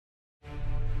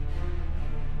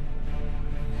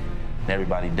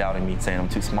everybody doubting me, saying I'm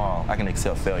too small. I can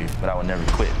accept failure, but I will never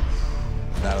quit.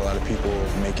 Not a lot of people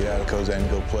make it out of Kozak and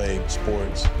go play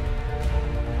sports.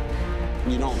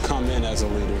 You don't come in as a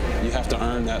leader. You have to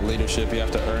earn that leadership. You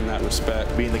have to earn that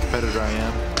respect. Being the competitor I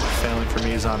am, failing for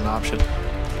me is not an option.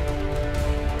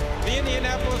 The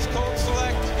Indianapolis Colts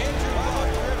select Andrew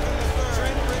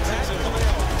Trent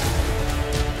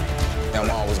I'm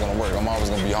always going to work. I'm always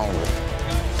going to be hungry.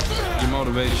 Your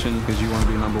motivation because you want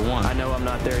to be number one. I know I'm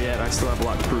not there yet. I still have a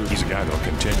lot to prove. He's a guy that'll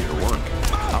continue to work.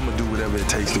 I'm going to do whatever it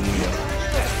takes to win.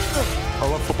 I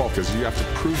love football because you have to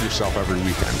prove yourself every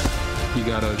weekend. You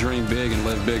got to dream big and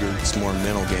live bigger. It's more a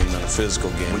mental game than a physical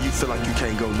game. When you feel like you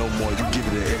can't go no more, you give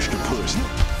it an extra push.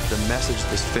 The message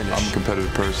is finished. I'm a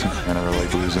competitive person, and I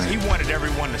like losing. He wanted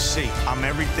everyone to see, I'm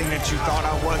everything that you thought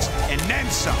I was, and then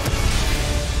some.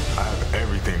 I have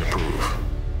everything to prove.